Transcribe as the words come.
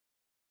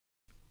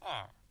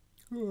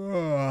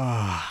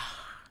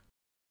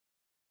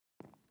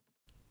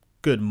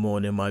Good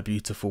morning, my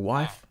beautiful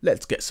wife.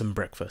 Let's get some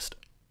breakfast.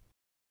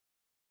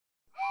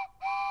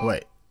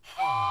 Wait,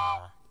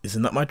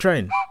 isn't that my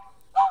train?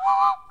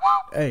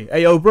 Hey,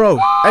 yo, bro.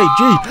 Hey,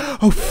 G.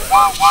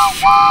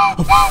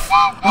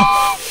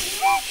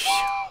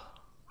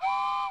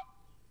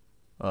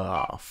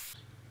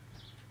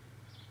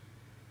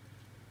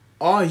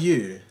 Are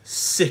you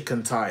sick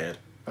and tired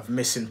of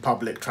missing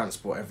public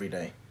transport every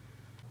day?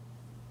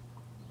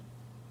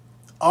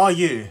 Are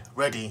you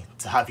ready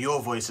to have your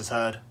voices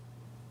heard?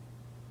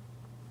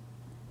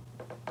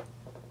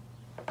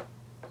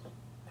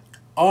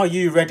 Are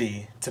you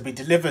ready to be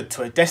delivered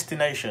to a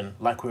destination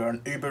like we're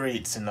on Uber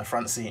Eats in the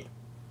front seat?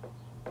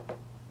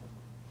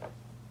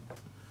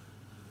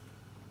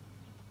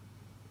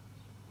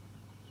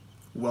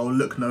 Well,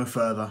 look no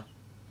further.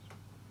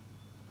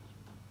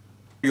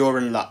 You're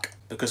in luck,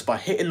 because by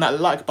hitting that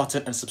like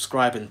button and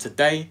subscribing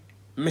today,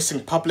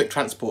 missing public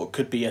transport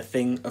could be a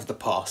thing of the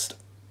past.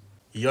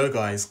 Yo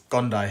guys,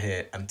 Gondai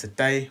here, and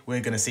today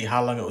we're going to see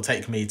how long it will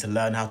take me to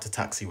learn how to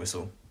taxi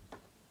whistle.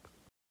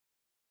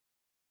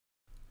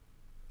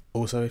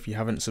 Also, if you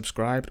haven't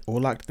subscribed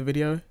or liked the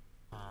video,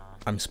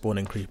 I'm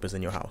spawning creepers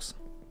in your house.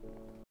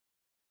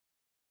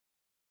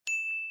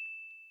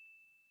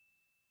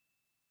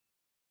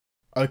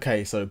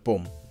 Okay, so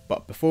boom.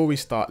 But before we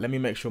start, let me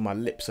make sure my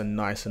lips are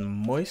nice and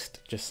moist,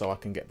 just so I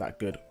can get that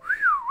good.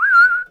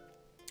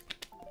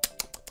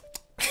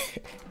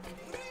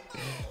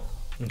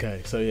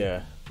 Okay, so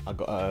yeah, I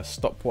got a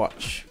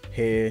stopwatch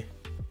here.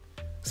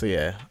 So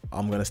yeah,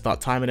 I'm gonna start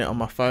timing it on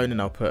my phone,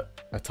 and I'll put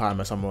a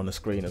timer somewhere on the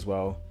screen as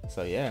well.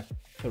 So yeah,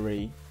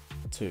 3,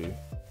 2,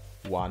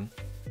 1.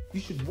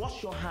 You should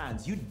wash your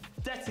hands, you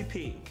dirty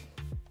pig.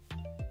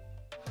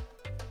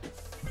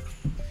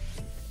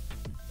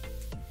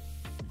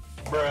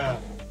 Bruh.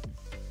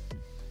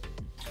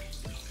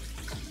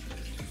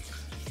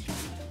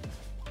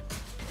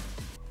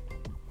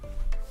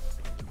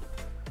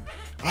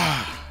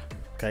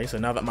 Okay, so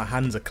now that my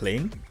hands are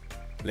clean,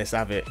 let's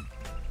have it.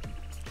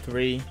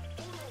 3,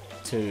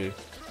 2,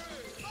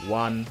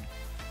 1.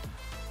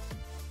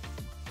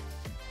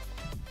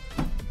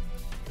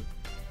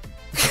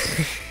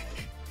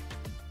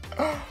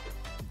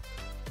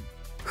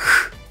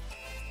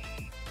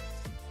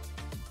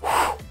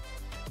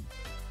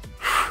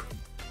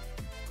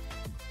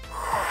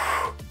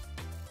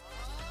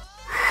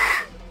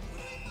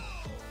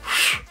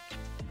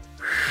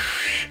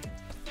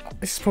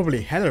 This is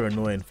probably hella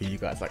annoying for you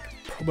guys, like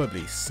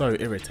probably so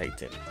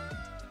irritating.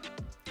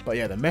 But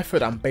yeah, the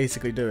method I'm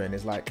basically doing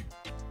is like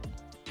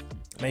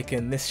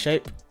making this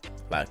shape,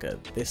 like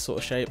this sort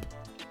of shape,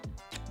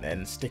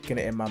 then sticking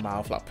it in my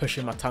mouth, like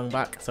pushing my tongue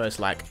back, so it's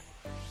like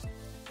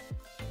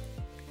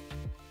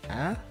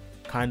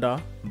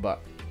kinda,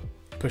 but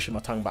pushing my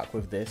tongue back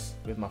with this,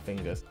 with my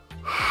fingers.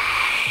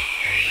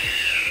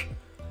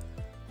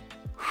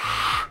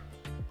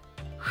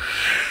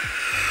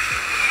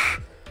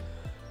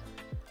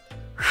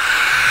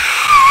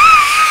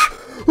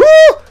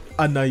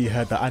 I know you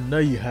heard that. I know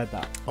you heard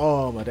that.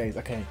 Oh my days.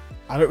 Okay.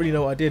 I don't really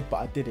know what I did, but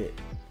I did it.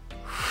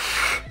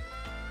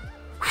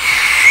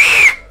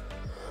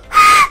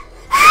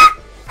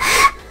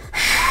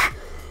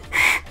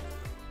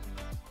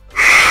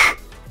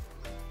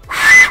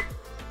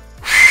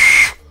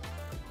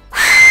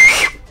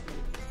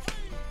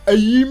 Are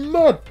you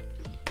mad?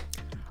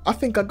 I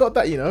think I got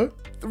that, you know.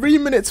 3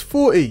 minutes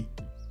 40.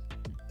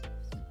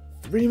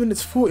 3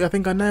 minutes 40. I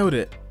think I nailed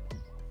it.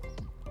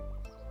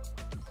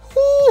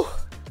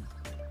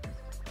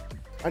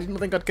 I didn't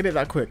think I'd get it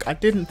that quick. I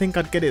didn't think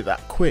I'd get it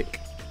that quick.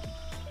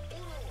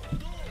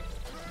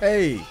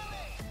 Hey.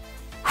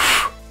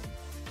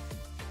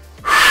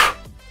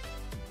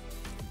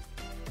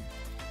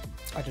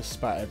 I just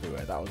spat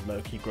everywhere. That was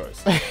low-key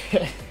gross.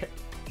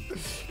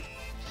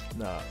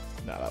 No,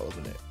 that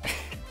wasn't it.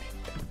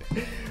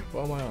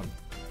 What am I on?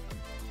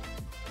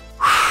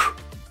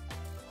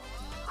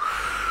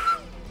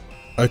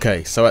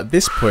 Okay, so at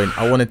this point,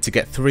 I wanted to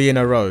get 3 in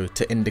a row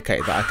to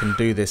indicate that I can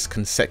do this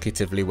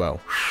consecutively well.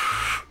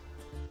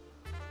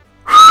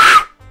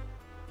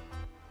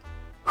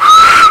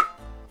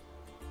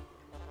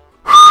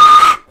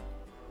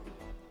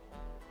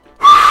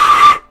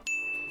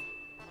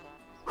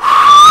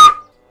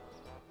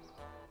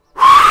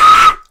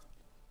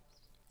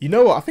 You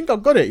know what? I think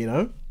I've got it, you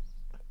know?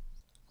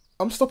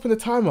 I'm stopping the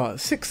timer.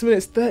 6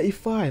 minutes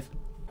 35.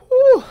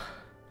 Woo.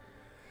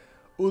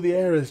 All the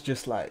errors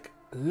just like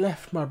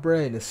left my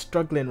brain. It's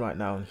struggling right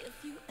now.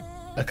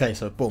 Okay,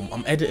 so boom.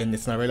 I'm editing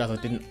this and I realised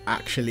I didn't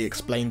actually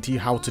explain to you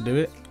how to do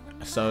it.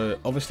 So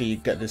obviously you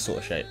get this sort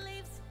of shape.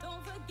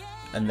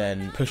 And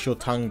then push your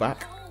tongue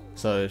back.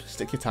 So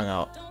stick your tongue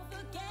out.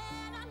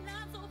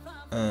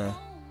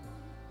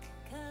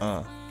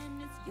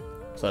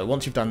 So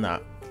once you've done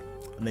that,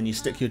 and then you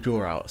stick your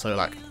jaw out. So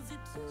like,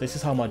 this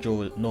is how my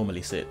jaw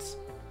normally sits.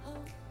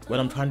 When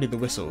I'm trying to do the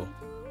whistle,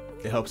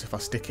 it helps if I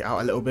stick it out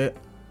a little bit.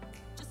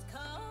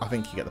 I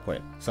think you get the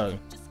point. So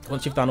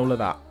once you've done all of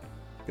that,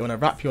 you want to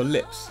wrap your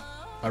lips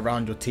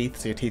around your teeth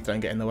so your teeth don't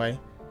get in the way.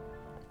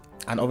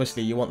 And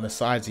obviously you want the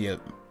sides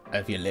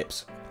of your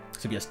lips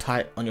to be as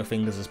tight on your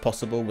fingers as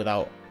possible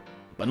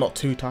but not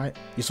too tight.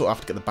 You sort of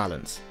have to get the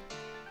balance.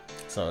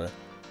 So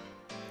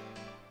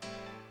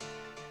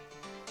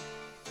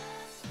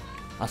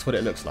that's what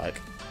it looks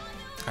like.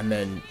 And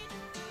then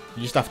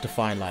you just have to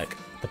find like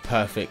the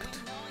perfect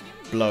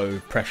blow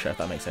pressure, if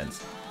that makes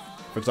sense.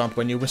 For example,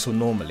 when you whistle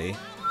normally,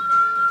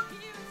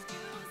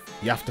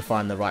 you have to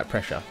find the right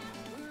pressure.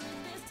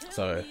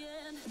 So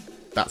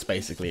that's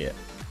basically it.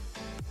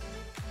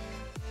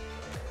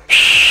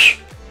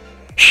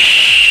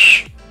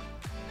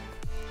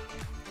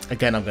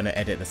 Again, I'm going to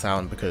edit the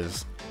sound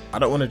because I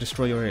don't want to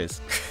destroy your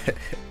ears.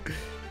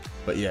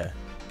 But yeah,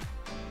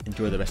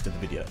 enjoy the rest of the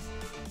video.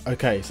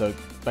 Okay, so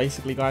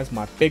basically guys,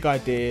 my big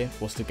idea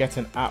was to get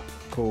an app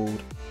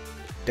called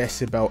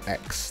Decibel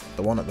X,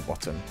 the one at the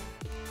bottom.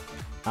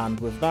 And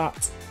with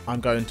that,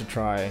 I'm going to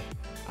try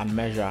and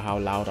measure how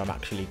loud I'm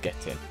actually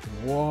getting.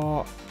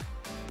 What?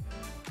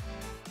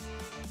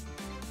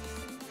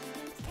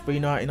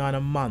 $3.99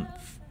 a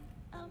month.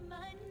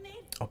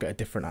 I'll get a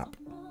different app.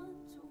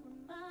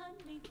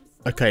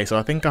 Okay, so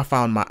I think I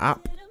found my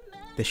app.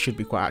 This should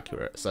be quite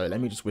accurate. So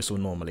let me just whistle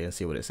normally and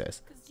see what it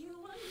says.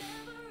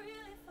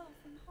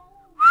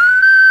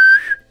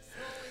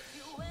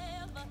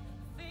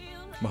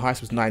 My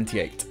highest was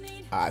 98.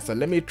 Alright, so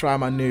let me try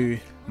my new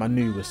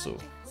whistle.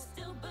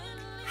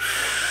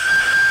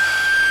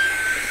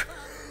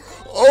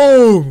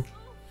 Oh!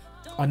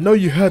 I know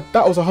you heard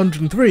that was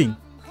 103.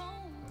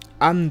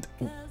 And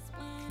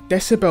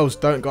decibels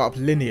don't go up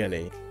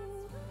linearly.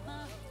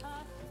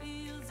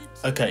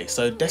 Okay,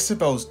 so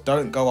decibels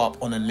don't go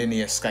up on a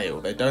linear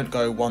scale. They don't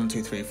go 1,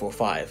 2, 3, 4,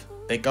 5.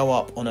 They go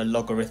up on a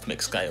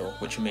logarithmic scale,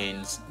 which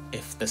means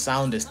if the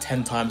sound is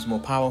 10 times more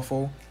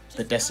powerful,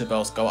 the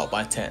decibels go up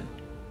by 10.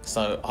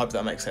 So I hope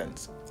that makes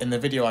sense. In the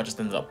video I just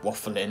ended up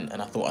waffling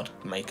and I thought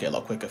I'd make it a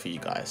lot quicker for you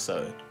guys.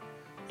 So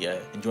yeah,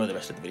 enjoy the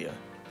rest of the video.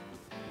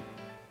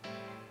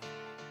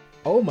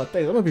 Oh my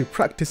days, I'm gonna be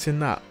practicing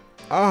that.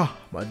 Ah,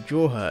 my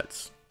jaw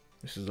hurts.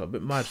 This is a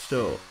bit mad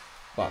still,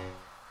 but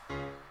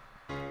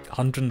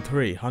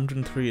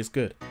 103 is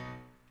good.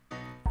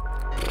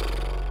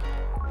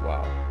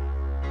 Wow.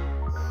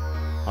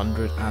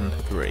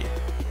 103.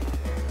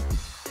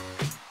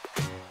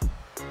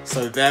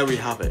 So there we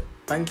have it.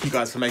 Thank you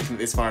guys for making it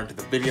this far into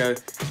the video.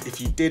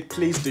 If you did,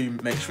 please do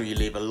make sure you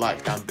leave a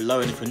like down below,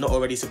 and if you're not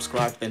already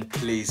subscribed, then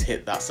please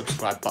hit that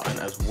subscribe button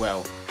as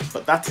well.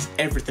 But that is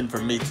everything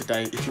from me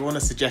today. If you want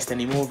to suggest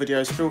any more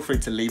videos, feel free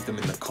to leave them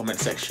in the comment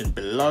section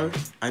below.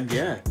 And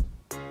yeah,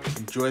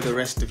 enjoy the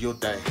rest of your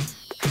day.